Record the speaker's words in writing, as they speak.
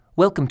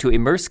Welcome to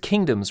Immerse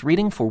Kingdoms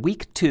reading for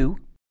Week 2,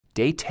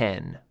 Day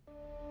 10.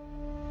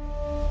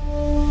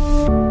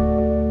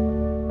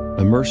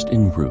 Immersed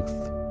in Ruth.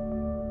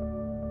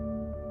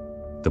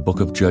 The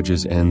book of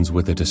Judges ends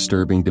with a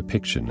disturbing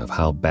depiction of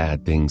how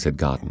bad things had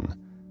gotten.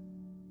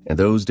 In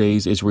those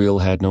days, Israel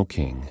had no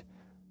king.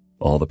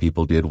 All the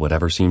people did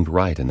whatever seemed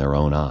right in their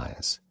own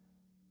eyes.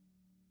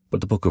 But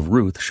the book of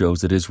Ruth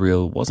shows that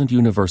Israel wasn't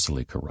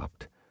universally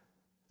corrupt.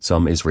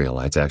 Some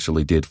Israelites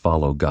actually did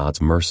follow God's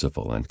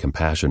merciful and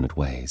compassionate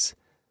ways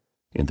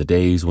in the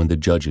days when the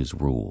judges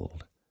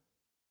ruled.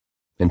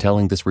 In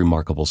telling this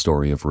remarkable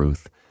story of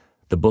Ruth,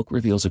 the book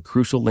reveals a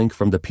crucial link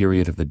from the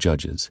period of the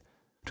judges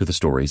to the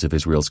stories of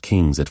Israel's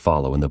kings that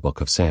follow in the book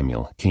of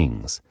Samuel,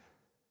 Kings.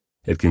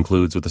 It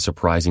concludes with a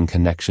surprising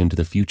connection to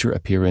the future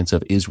appearance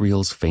of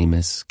Israel's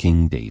famous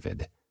King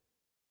David.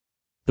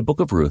 The book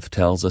of Ruth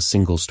tells a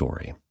single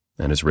story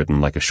and is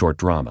written like a short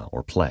drama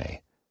or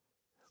play.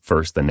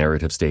 First, the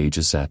narrative stage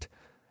is set,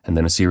 and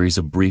then a series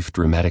of brief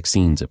dramatic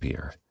scenes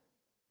appear.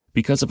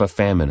 Because of a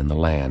famine in the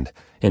land,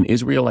 an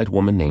Israelite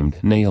woman named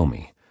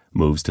Naomi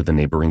moves to the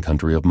neighboring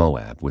country of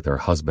Moab with her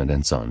husband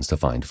and sons to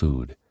find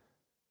food.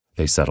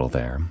 They settle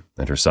there,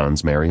 and her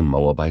sons marry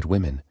Moabite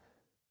women.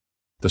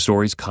 The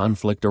story's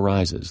conflict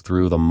arises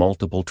through the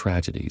multiple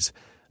tragedies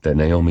that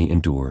Naomi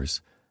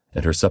endures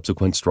and her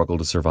subsequent struggle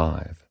to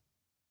survive.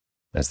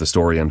 As the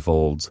story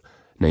unfolds,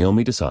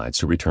 Naomi decides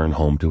to return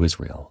home to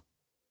Israel.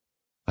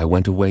 "I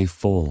went away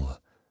full,"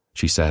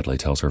 she sadly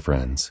tells her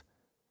friends,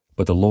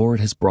 "but the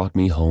Lord has brought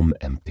me home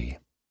empty."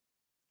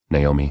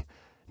 Naomi,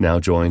 now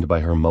joined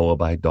by her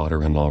Moabite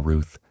daughter-in-law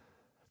Ruth,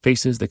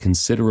 faces the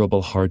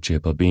considerable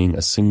hardship of being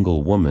a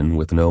single woman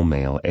with no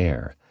male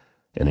heir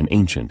in an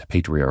ancient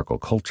patriarchal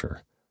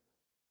culture.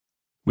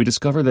 We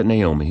discover that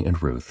Naomi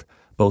and Ruth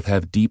both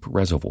have deep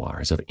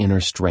reservoirs of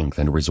inner strength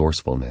and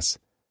resourcefulness.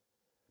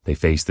 They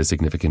face the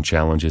significant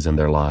challenges in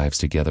their lives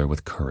together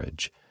with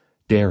courage,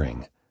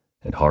 daring,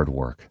 and hard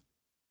work.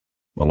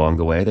 Along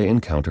the way, they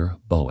encounter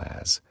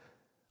Boaz,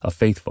 a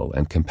faithful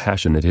and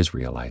compassionate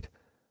Israelite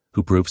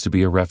who proves to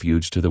be a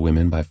refuge to the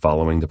women by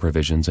following the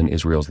provisions in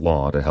Israel's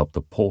law to help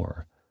the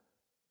poor.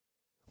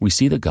 We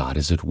see that God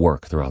is at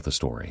work throughout the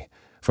story,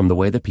 from the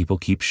way that people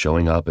keep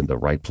showing up in the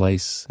right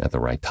place at the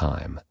right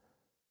time.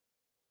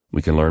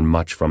 We can learn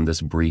much from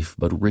this brief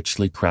but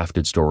richly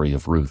crafted story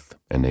of Ruth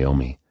and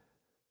Naomi.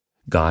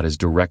 God is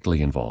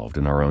directly involved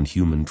in our own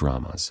human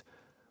dramas,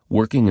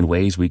 working in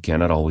ways we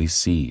cannot always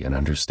see and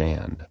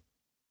understand.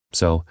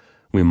 So,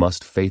 we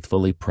must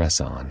faithfully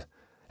press on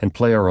and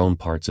play our own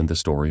parts in the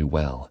story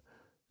well,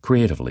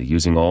 creatively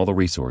using all the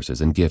resources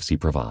and gifts He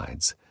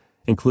provides,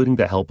 including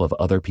the help of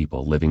other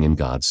people living in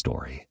God's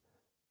story.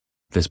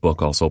 This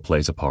book also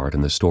plays a part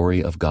in the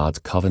story of God's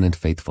covenant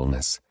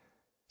faithfulness.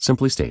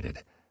 Simply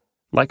stated,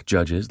 like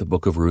Judges, the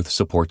book of Ruth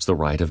supports the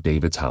right of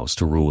David's house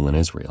to rule in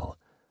Israel.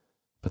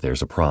 But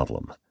there's a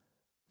problem.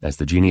 As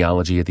the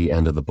genealogy at the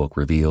end of the book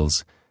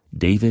reveals,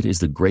 David is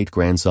the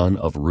great-grandson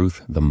of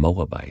Ruth the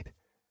Moabite.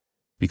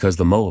 Because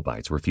the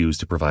Moabites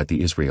refused to provide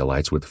the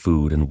Israelites with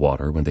food and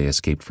water when they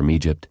escaped from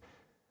Egypt,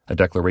 a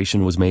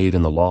declaration was made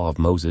in the law of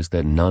Moses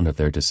that none of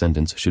their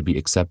descendants should be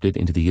accepted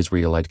into the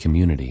Israelite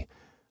community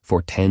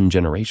for 10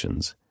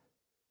 generations.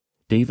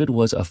 David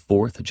was a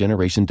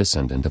 4th-generation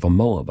descendant of a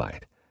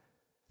Moabite,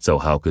 so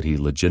how could he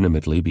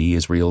legitimately be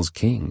Israel's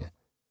king?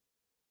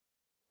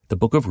 The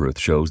book of Ruth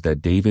shows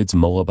that David's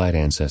Moabite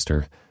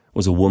ancestor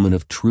was a woman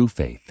of true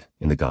faith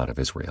in the God of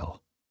Israel.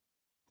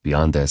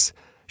 Beyond this,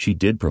 she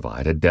did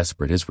provide a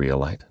desperate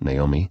Israelite,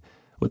 Naomi,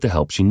 with the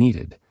help she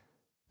needed,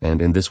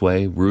 and in this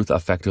way Ruth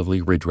effectively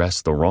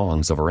redressed the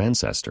wrongs of her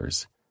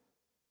ancestors.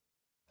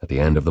 At the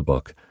end of the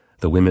book,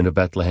 the women of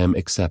Bethlehem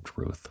accept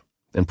Ruth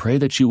and pray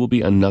that she will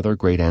be another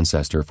great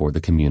ancestor for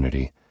the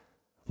community,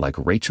 like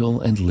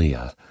Rachel and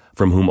Leah,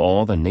 from whom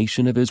all the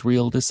nation of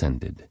Israel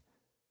descended.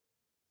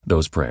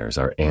 Those prayers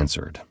are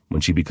answered when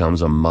she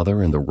becomes a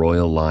mother in the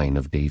royal line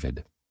of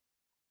David.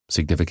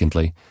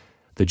 Significantly,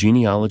 the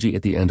genealogy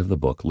at the end of the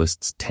book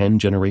lists 10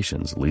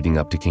 generations leading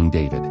up to King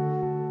David,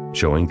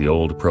 showing the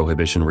old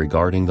prohibition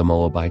regarding the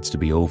Moabites to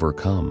be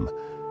overcome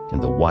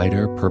and the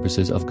wider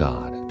purposes of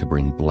God to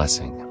bring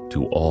blessing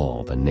to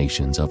all the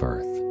nations of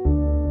earth.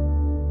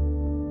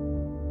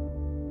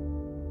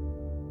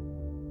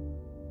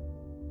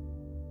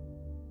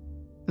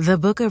 The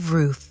Book of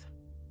Ruth.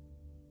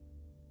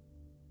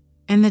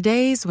 In the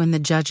days when the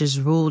judges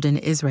ruled in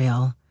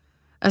Israel,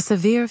 a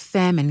severe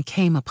famine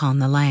came upon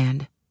the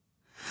land.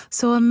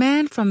 So a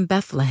man from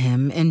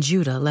Bethlehem in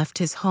Judah left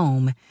his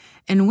home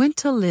and went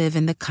to live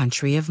in the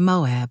country of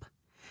Moab,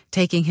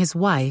 taking his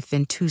wife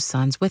and 2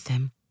 sons with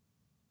him.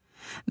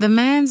 The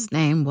man's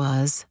name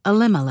was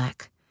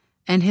Elimelech,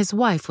 and his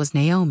wife was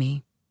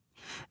Naomi.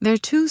 Their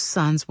 2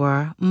 sons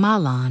were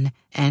Mahlon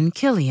and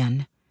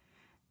Chilion.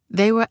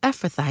 They were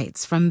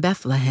Ephrathites from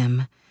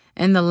Bethlehem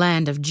in the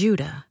land of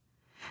Judah,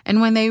 and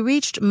when they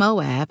reached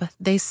Moab,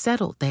 they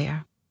settled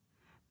there.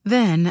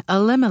 Then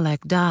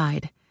Elimelech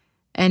died,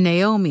 and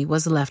Naomi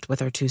was left with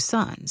her 2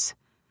 sons.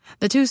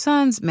 The 2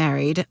 sons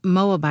married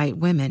Moabite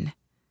women.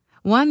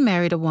 One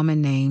married a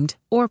woman named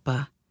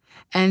Orpah,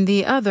 and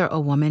the other a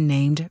woman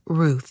named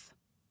Ruth.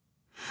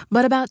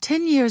 But about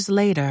 10 years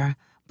later,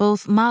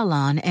 both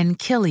Mahlon and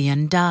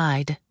Chilion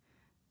died.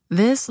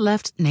 This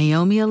left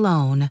Naomi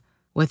alone,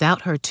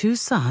 without her 2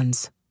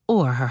 sons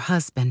or her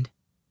husband.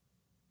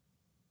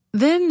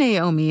 Then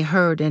Naomi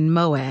heard in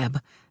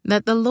Moab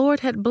that the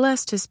Lord had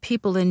blessed his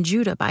people in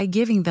Judah by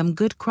giving them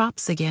good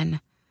crops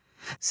again.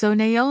 So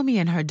Naomi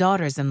and her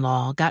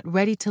daughters-in-law got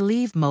ready to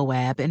leave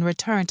Moab and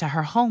return to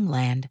her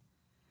homeland.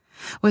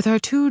 With her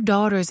 2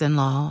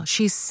 daughters-in-law,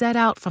 she set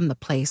out from the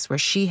place where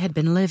she had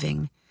been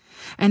living,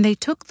 and they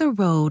took the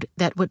road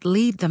that would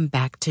lead them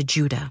back to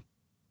Judah.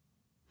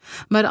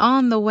 But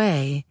on the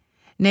way,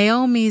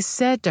 Naomi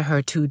said to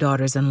her 2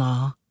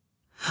 daughters-in-law,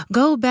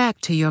 "Go back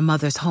to your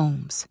mother's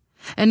homes,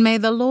 and may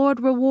the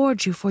Lord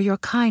reward you for your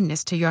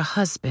kindness to your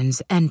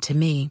husbands and to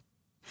me.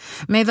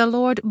 May the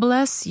Lord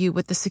bless you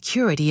with the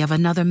security of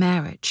another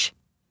marriage."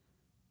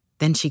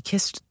 Then she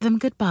kissed them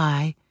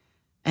goodbye,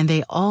 and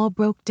they all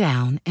broke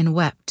down and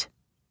wept.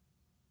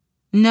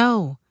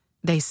 "No,"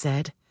 they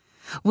said,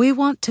 "we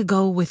want to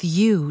go with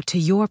you to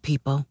your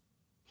people."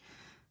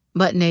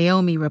 But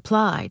Naomi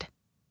replied,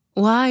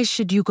 "Why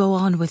should you go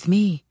on with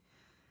me?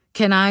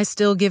 Can I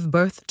still give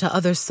birth to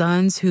other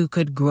sons who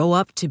could grow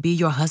up to be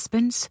your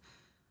husbands?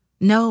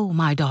 No,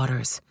 my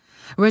daughters,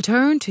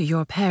 return to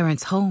your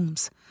parents'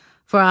 homes,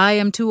 for I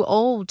am too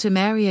old to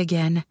marry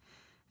again,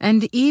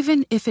 and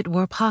even if it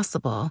were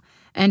possible,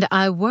 and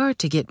I were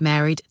to get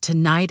married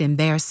tonight and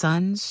bear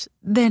sons,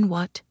 then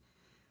what?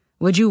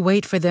 Would you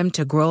wait for them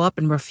to grow up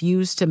and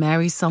refuse to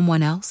marry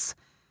someone else?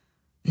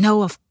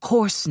 No, of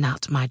course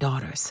not, my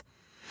daughters.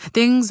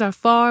 Things are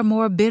far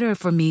more bitter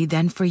for me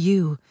than for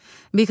you,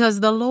 because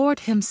the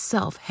Lord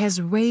himself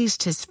has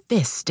raised his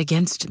fist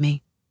against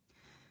me."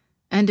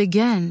 And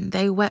again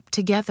they wept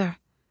together,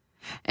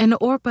 and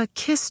Orpah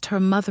kissed her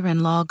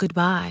mother-in-law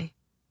goodbye.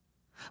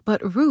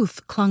 But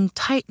Ruth clung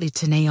tightly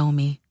to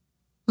Naomi.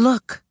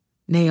 "Look,"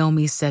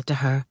 Naomi said to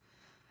her,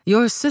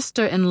 "your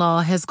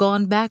sister-in-law has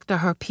gone back to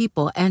her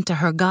people and to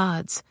her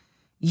gods.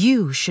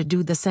 You should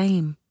do the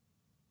same."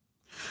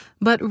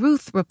 But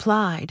Ruth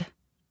replied,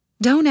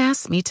 "Don't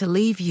ask me to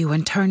leave you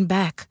and turn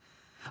back.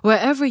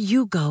 Wherever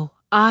you go,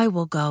 I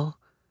will go.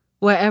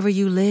 Wherever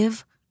you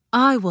live,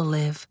 I will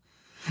live.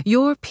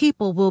 Your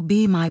people will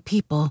be my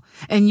people,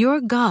 and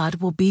your God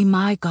will be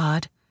my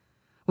God.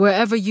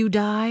 Wherever you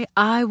die,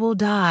 I will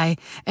die,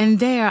 and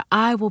there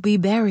I will be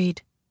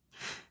buried.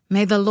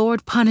 May the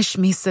Lord punish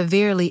me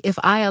severely if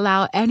I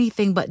allow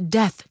anything but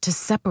death to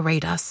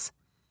separate us."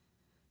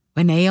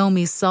 When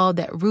Naomi saw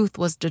that Ruth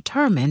was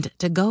determined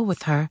to go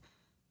with her,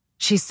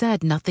 she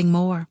said nothing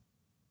more.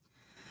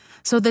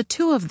 So the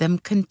 2 of them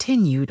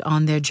continued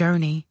on their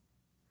journey.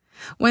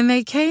 When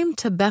they came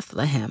to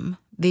Bethlehem,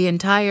 the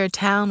entire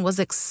town was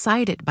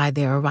excited by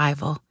their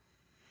arrival.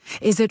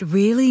 "Is it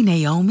really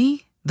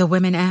Naomi?" the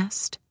women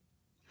asked.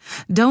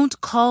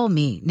 "Don't call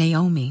me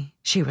Naomi,"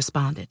 she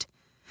responded.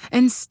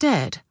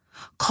 "Instead,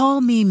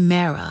 call me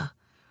Mara,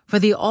 for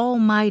the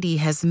Almighty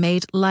has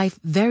made life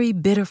very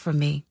bitter for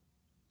me.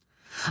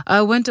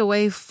 I went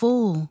away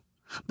full,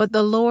 but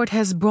the Lord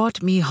has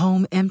brought me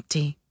home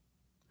empty.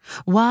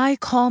 Why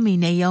call me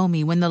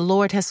Naomi when the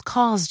Lord has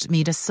caused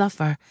me to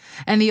suffer,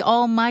 and the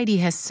Almighty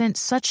has sent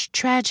such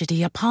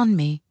tragedy upon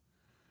me?"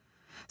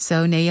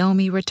 So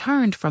Naomi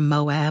returned from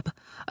Moab,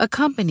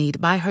 accompanied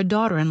by her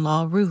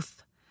daughter-in-law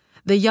Ruth,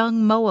 the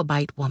young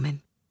Moabite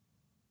woman.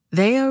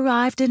 They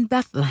arrived in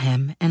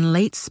Bethlehem in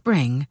late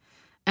spring,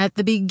 at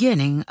the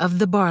beginning of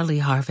the barley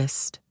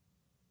harvest.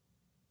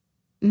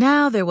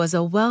 Now there was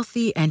a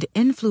wealthy and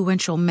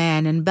influential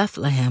man in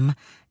Bethlehem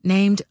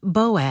named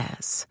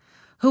Boaz,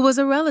 who was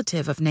a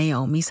relative of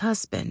Naomi's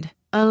husband,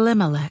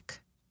 Elimelech.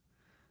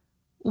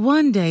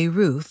 One day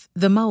Ruth,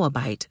 the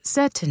Moabite,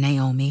 said to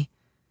Naomi,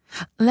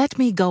 "Let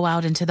me go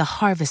out into the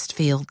harvest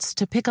fields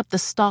to pick up the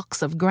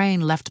stalks of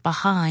grain left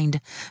behind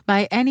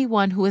by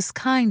anyone who is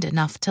kind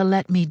enough to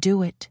let me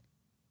do it."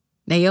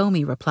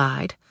 Naomi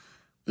replied,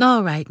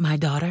 "All right, my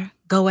daughter,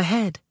 go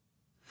ahead."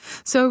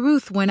 So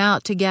Ruth went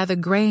out to gather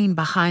grain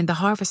behind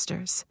the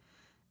harvesters,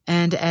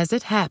 and as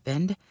it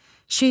happened,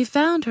 she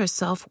found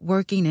herself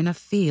working in a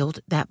field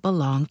that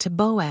belonged to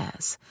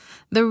Boaz,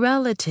 the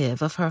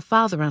relative of her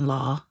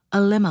father-in-law,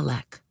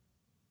 Elimelech.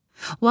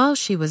 While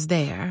she was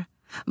there,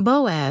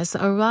 Boaz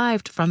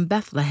arrived from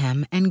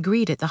Bethlehem and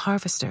greeted the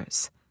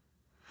harvesters.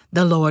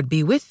 "The Lord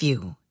be with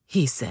you,"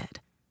 he said.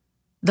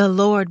 "The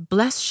Lord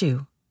bless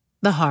you,"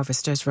 the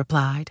harvesters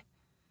replied.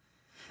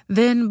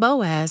 Then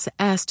Boaz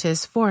asked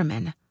his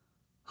foreman,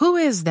 "Who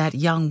is that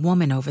young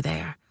woman over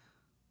there?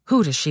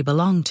 Who does she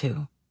belong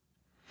to?"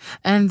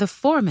 And the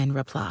foreman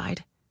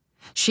replied,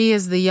 "She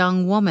is the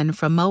young woman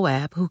from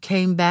Moab who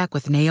came back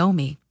with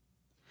Naomi.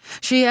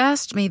 She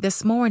asked me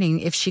this morning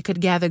if she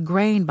could gather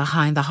grain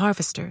behind the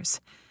harvesters.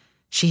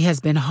 She has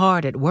been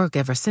hard at work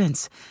ever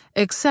since,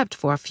 except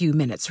for a few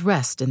minutes'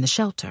 rest in the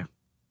shelter."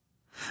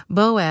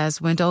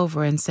 Boaz went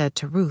over and said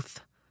to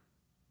Ruth,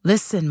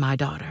 "Listen, my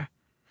daughter,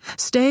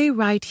 stay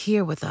right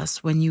here with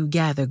us when you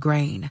gather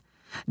grain,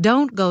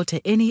 Don't go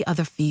to any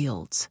other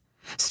fields.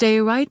 Stay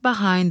right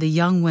behind the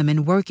young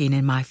women working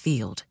in my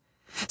field.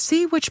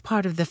 See which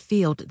part of the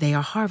field they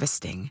are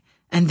harvesting,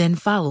 and then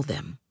follow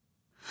them.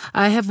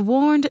 I have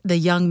warned the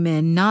young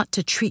men not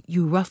to treat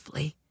you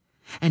roughly,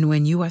 and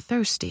when you are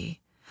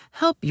thirsty,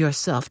 help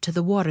yourself to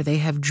the water they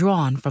have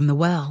drawn from the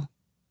well."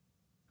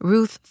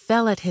 Ruth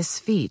fell at his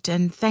feet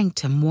and thanked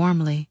him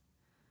warmly.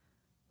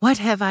 "What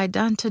have I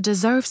done to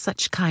deserve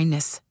such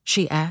kindness?"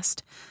 she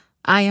asked.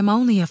 "I am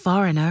only a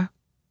foreigner."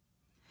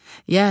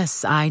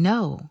 "Yes, I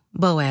know,"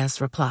 Boaz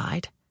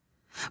replied.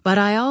 "But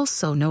I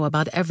also know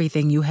about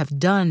everything you have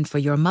done for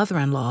your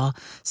mother-in-law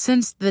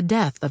since the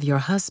death of your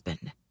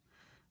husband.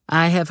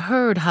 I have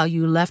heard how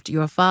you left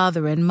your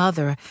father and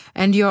mother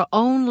and your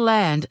own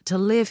land to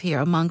live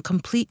here among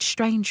complete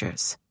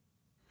strangers.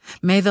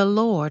 May the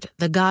Lord,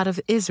 the God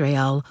of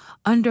Israel,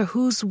 under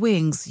whose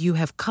wings you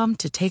have come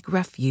to take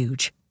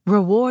refuge,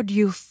 reward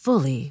you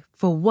fully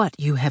for what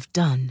you have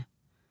done."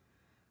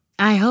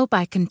 "I hope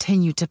I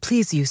continue to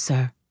please you,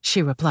 sir,"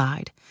 she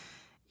replied.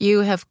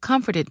 "You have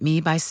comforted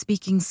me by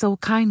speaking so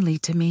kindly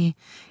to me,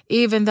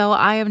 even though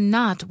I am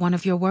not one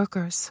of your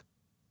workers."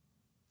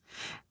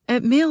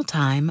 At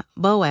mealtime,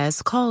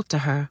 Boaz called to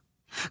her,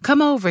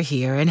 "Come over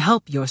here and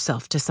help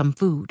yourself to some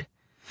food.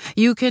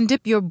 You can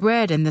dip your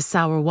bread in the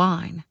sour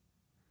wine."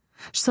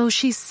 So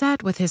she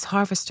sat with his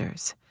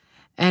harvesters,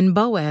 and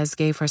Boaz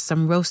gave her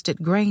some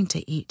roasted grain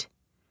to eat.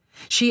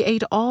 She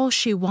ate all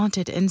she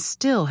wanted and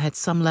still had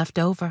some left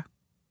over.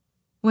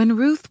 When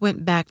Ruth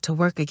went back to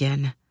work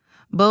again,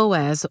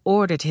 Boaz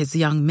ordered his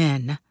young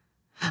men,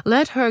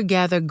 "Let her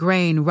gather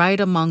grain right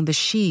among the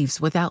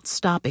sheaves without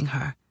stopping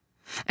her,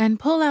 and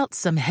pull out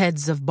some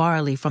heads of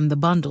barley from the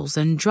bundles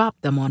and drop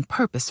them on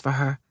purpose for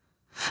her.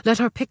 Let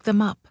her pick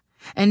them up,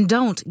 and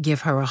don't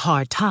give her a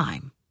hard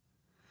time."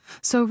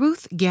 So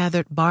Ruth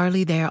gathered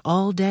barley there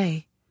all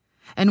day,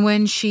 and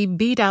when she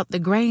beat out the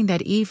grain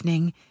that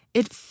evening,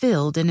 it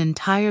filled an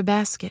entire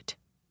basket.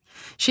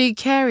 She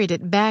carried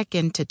it back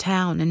into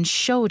town and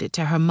showed it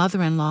to her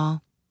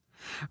mother-in-law.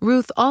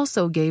 Ruth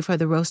also gave her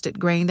the roasted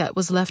grain that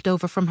was left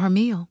over from her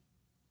meal.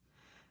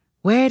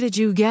 "Where did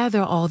you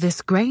gather all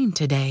this grain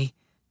today?"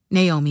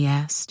 Naomi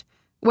asked.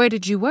 "Where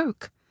did you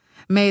work?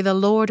 May the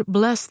Lord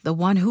bless the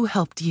one who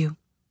helped you."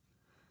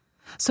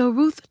 So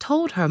Ruth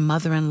told her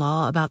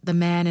mother-in-law about the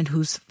man in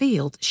whose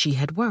field she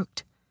had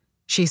worked.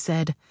 She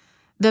said,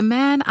 "The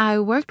man I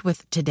worked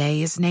with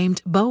today is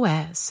named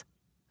Boaz."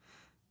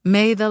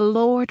 "May the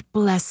Lord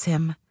bless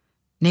him,"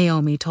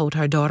 Naomi told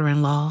her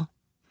daughter-in-law.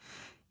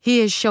 "He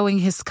is showing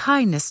his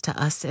kindness to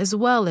us as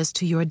well as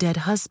to your dead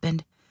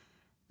husband.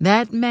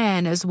 That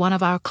man is one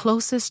of our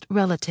closest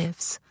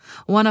relatives,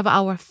 one of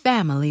our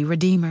family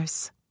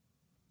redeemers."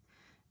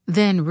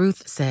 Then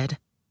Ruth said,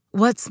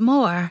 "What's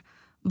more,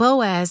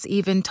 Boaz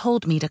even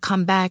told me to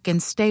come back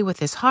and stay with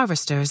his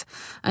harvesters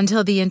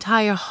until the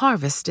entire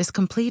harvest is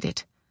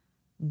completed."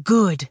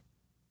 "Good,"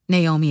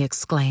 Naomi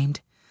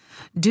exclaimed.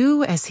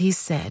 "Do as he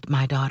said,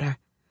 my daughter.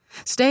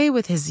 Stay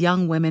with his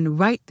young women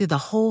right through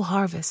the whole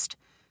harvest.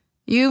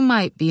 You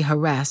might be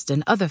harassed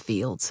in other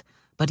fields,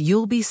 but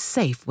you'll be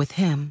safe with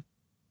him."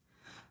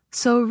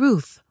 So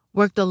Ruth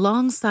worked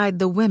alongside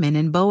the women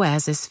in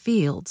Boaz's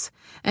fields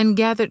and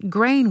gathered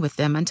grain with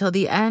them until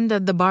the end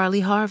of the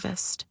barley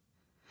harvest.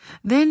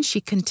 Then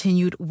she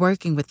continued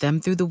working with them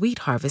through the wheat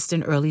harvest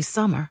in early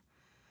summer,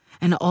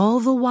 and all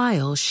the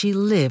while she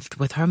lived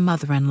with her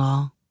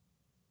mother-in-law.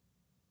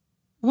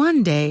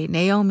 One day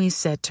Naomi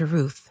said to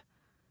Ruth,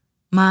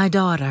 "My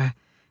daughter,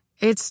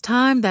 it's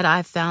time that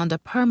I found a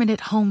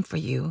permanent home for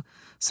you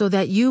so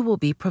that you will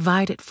be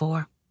provided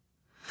for.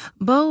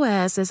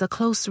 Boaz is a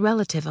close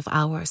relative of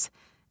ours,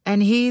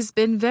 and he's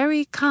been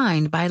very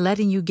kind by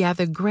letting you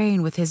gather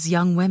grain with his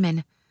young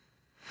women.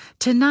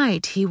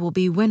 Tonight he will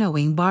be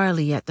winnowing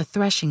barley at the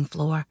threshing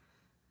floor.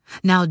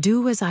 Now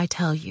do as I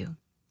tell you.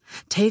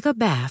 Take a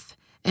bath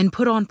and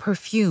put on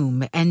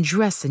perfume and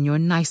dress in your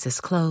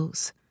nicest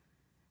clothes.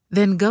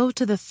 Then go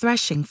to the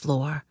threshing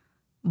floor,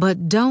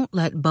 but don't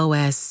let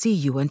Boaz see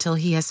you until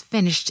he has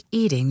finished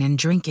eating and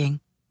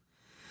drinking.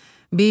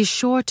 Be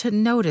sure to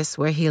notice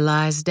where he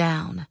lies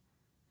down.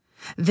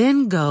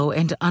 Then go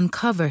and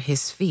uncover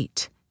his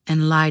feet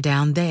and lie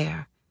down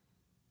there.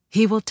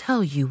 He will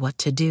tell you what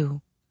to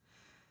do."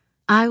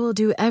 "I will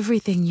do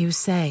everything you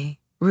say,"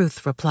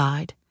 Ruth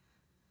replied.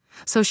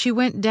 So she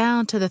went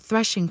down to the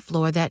threshing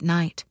floor that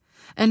night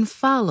and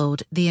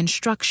followed the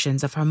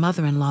instructions of her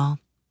mother-in-law.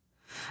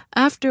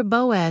 After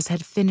Boaz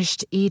had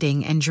finished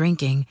eating and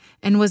drinking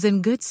and was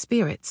in good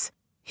spirits,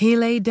 he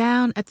lay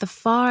down at the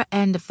far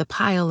end of the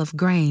pile of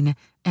grain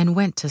and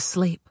went to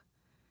sleep.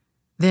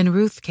 Then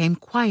Ruth came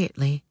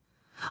quietly,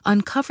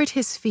 uncovered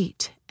his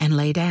feet, and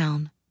lay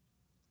down.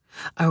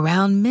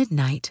 Around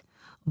midnight,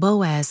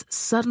 Boaz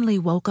suddenly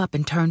woke up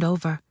and turned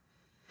over.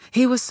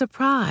 He was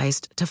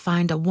surprised to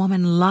find a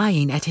woman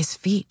lying at his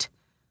feet.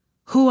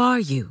 "Who are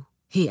you?"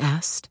 he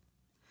asked.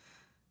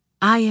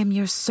 "I am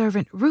your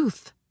servant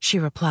Ruth," she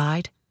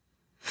replied.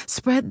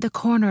 "Spread the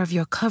corner of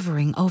your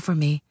covering over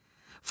me,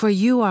 for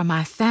you are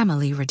my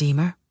family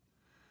redeemer."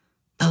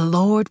 "The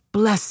Lord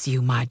bless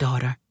you, my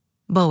daughter,"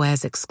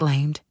 Boaz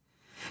exclaimed.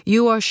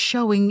 "You are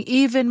showing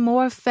even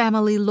more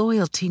family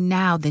loyalty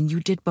now than you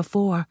did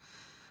before,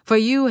 for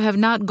you have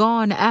not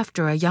gone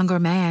after a younger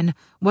man,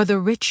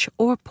 whether rich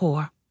or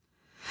poor.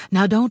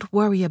 Now don't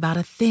worry about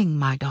a thing,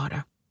 my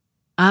daughter.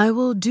 I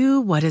will do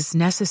what is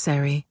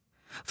necessary,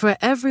 for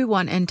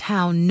everyone in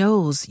town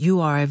knows you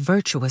are a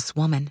virtuous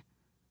woman.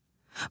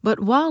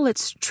 But while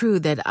it's true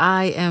that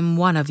I am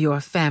one of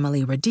your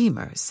family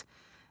redeemers,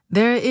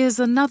 there is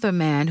another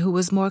man who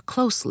is more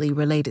closely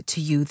related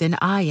to you than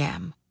I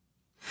am.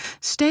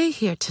 Stay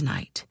here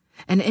tonight,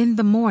 and in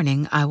the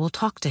morning I will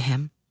talk to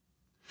him.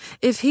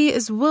 If he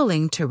is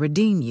willing to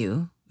redeem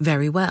you,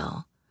 very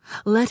well.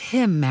 Let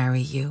him marry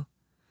you.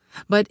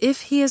 But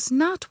if he is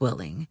not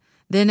willing,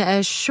 then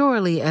as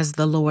surely as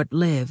the Lord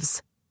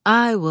lives,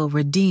 I will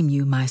redeem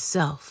you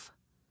myself.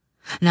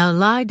 Now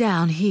lie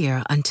down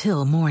here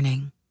until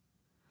morning."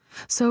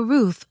 So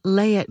Ruth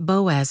lay at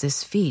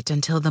Boaz's feet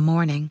until the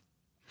morning.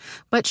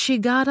 But she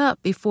got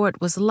up before it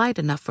was light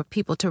enough for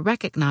people to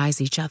recognize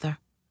each other.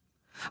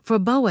 For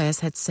Boaz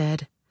had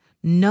said,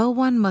 "No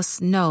one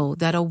must know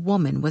that a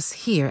woman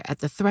was here at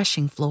the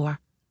threshing floor."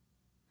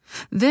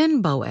 Then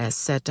Boaz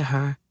said to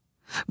her,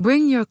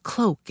 "Bring your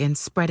cloak and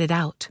spread it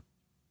out."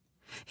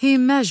 He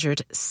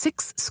measured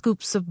 6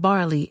 scoops of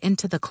barley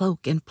into the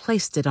cloak and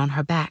placed it on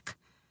her back.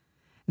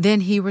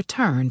 Then he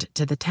returned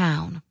to the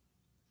town.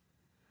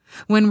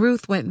 When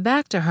Ruth went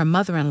back to her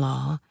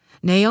mother-in-law,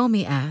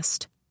 Naomi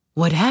asked,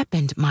 "What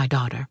happened, my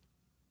daughter?"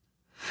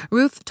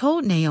 Ruth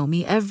told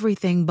Naomi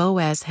everything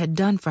Boaz had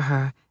done for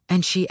her,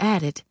 and she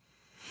added,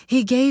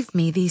 "He gave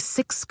me these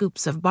 6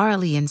 scoops of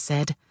barley and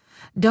said,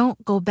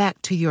 'Don't go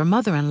back to your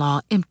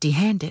mother-in-law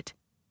empty-handed.'"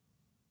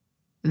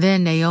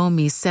 Then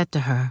Naomi said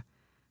to her,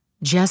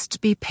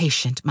 "Just be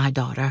patient, my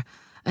daughter,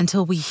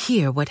 until we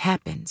hear what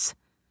happens.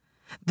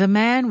 The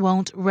man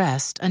won't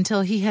rest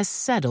until he has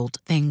settled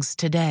things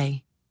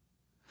today."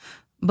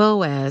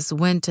 Boaz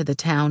went to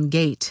the town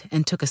gate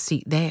and took a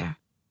seat there.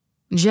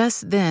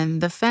 Just then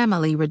the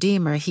family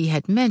redeemer he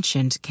had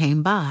mentioned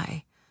came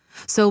by.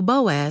 So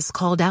Boaz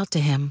called out to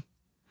him,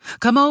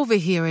 "Come over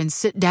here and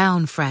sit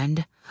down,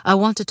 friend. I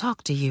want to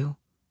talk to you."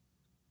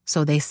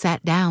 So they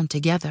sat down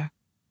together.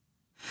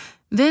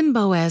 Then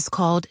Boaz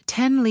called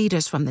 10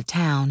 leaders from the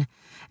town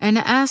and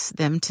asked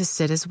them to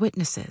sit as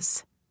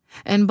witnesses.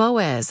 And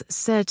Boaz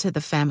said to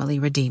the family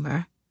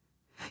redeemer,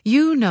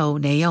 "You know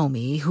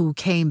Naomi, who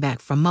came back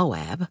from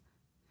Moab.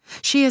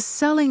 She is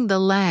selling the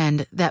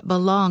land that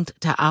belonged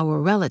to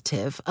our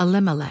relative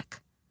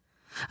Elimelech.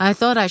 I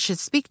thought I should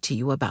speak to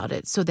you about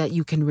it so that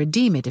you can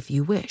redeem it if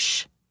you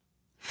wish.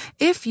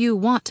 If you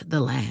want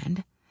the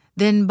land,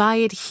 then buy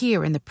it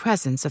here in the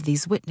presence of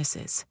these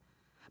witnesses.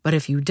 But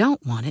if you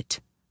don't want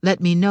it,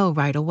 let me know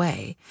right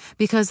away,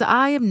 because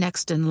I am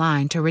next in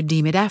line to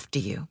redeem it after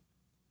you."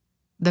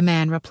 The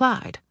man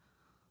replied,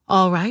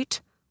 "All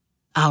right,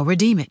 I'll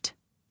redeem it."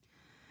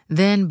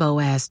 Then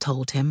Boaz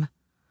told him,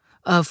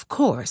 "Of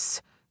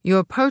course,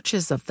 your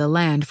purchase of the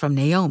land from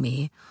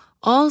Naomi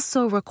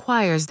also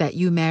requires that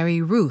you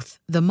marry Ruth,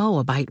 the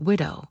Moabite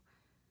widow.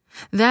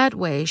 That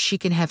way she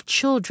can have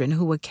children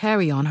who will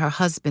carry on her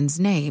husband's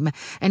name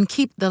and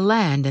keep the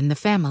land in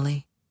the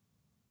family."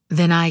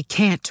 "Then I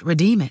can't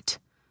redeem it,"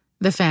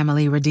 the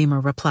family redeemer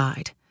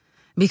replied,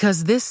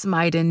 "because this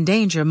might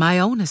endanger my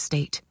own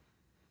estate.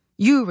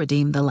 You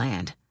redeem the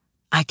land.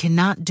 I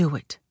cannot do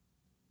it."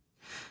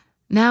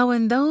 Now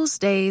in those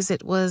days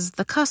it was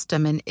the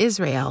custom in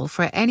Israel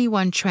for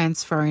anyone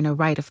transferring a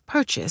right of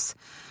purchase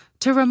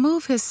to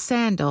remove his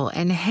sandal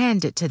and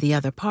hand it to the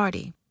other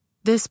party.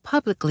 This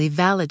publicly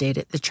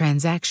validated the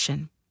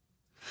transaction.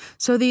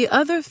 So the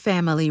other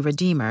family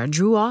redeemer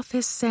drew off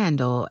his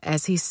sandal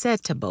as he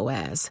said to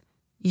Boaz,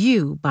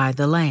 "You buy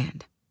the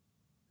land."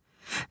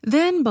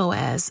 Then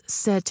Boaz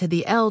said to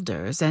the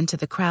elders and to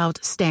the crowd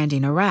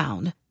standing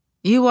around,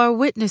 "You are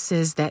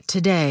witnesses that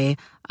today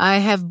I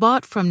have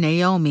bought from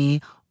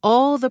Naomi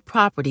all the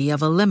property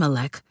of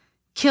Elimelech,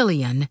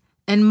 Kilion,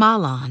 and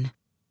Mahlon.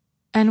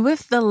 And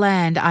with the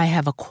land I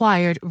have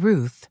acquired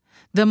Ruth,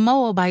 the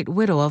Moabite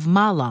widow of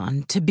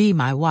Mahlon, to be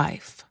my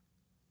wife.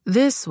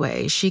 This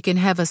way she can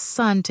have a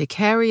son to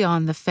carry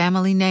on the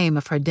family name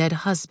of her dead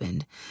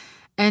husband,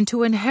 and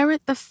to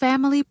inherit the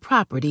family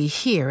property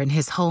here in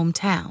his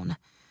hometown.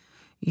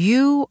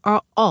 You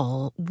are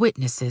all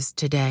witnesses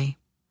today."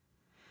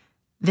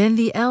 Then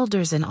the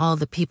elders and all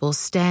the people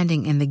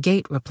standing in the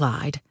gate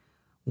replied,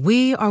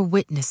 "We are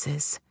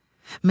witnesses.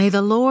 May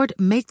the Lord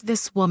make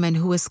this woman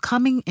who is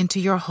coming into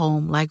your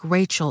home like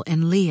Rachel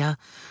and Leah,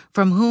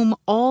 from whom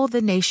all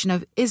the nation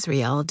of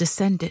Israel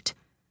descended.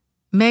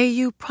 May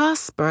you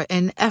prosper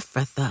in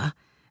Ephrathah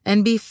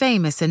and be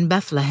famous in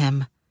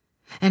Bethlehem.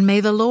 And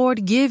may the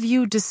Lord give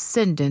you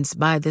descendants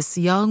by this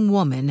young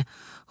woman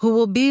who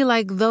will be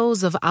like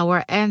those of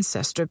our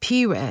ancestor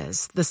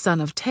Perez, the son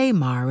of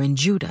Tamar in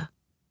Judah."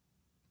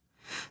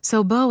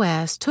 So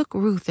Boaz took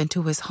Ruth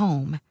into his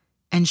home,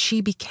 and she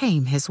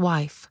became his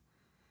wife.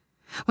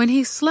 When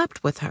he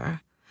slept with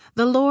her,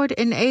 the Lord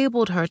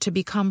enabled her to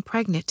become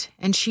pregnant,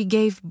 and she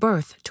gave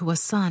birth to a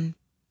son.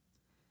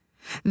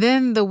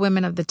 Then the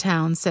women of the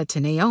town said to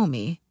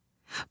Naomi,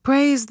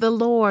 "Praise the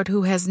Lord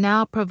who has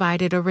now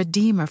provided a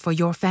redeemer for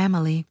your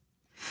family.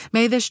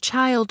 May this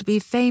child be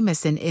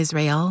famous in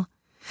Israel.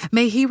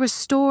 May he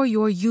restore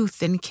your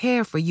youth and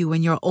care for you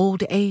in your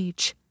old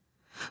age.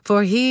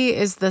 For he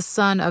is the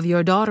son of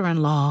your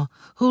daughter-in-law,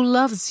 who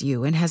loves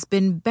you and has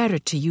been better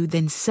to you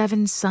than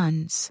 7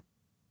 sons."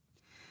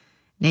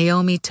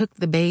 Naomi took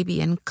the baby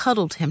and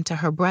cuddled him to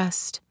her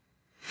breast,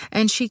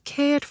 and she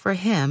cared for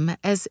him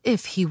as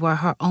if he were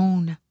her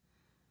own.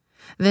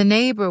 The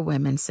neighbor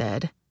women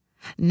said,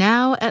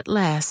 "Now at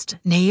last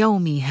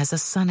Naomi has a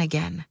son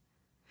again,"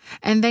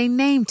 and they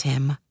named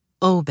him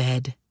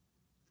Obed.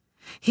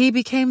 He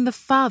became the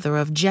father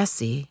of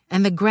Jesse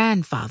and the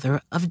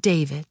grandfather of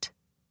David.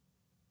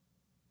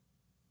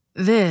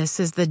 This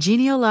is the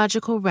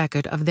genealogical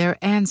record of their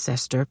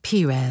ancestor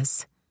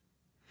Perez.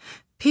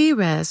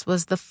 Perez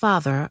was the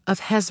father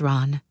of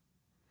Hezron.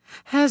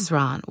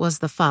 Hezron was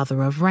the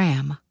father of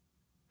Ram.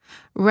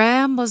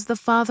 Ram was the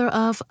father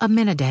of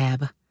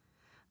Amminadab.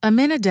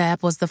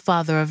 Amminadab was the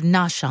father of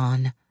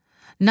Nahshon.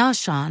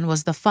 Nahshon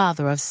was the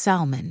father of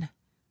Salmon.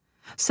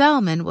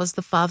 Salmon was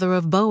the father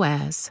of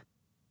Boaz.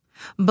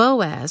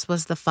 Boaz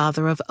was the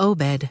father of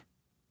Obed.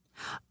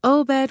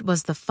 Obed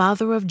was the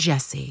father of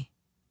Jesse.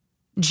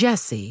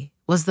 Jesse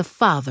was the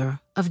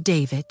father of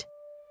David.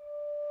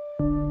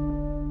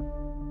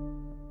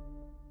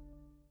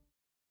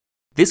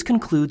 This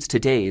concludes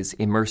today's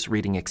Immerse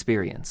reading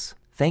experience.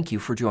 Thank you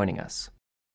for joining us.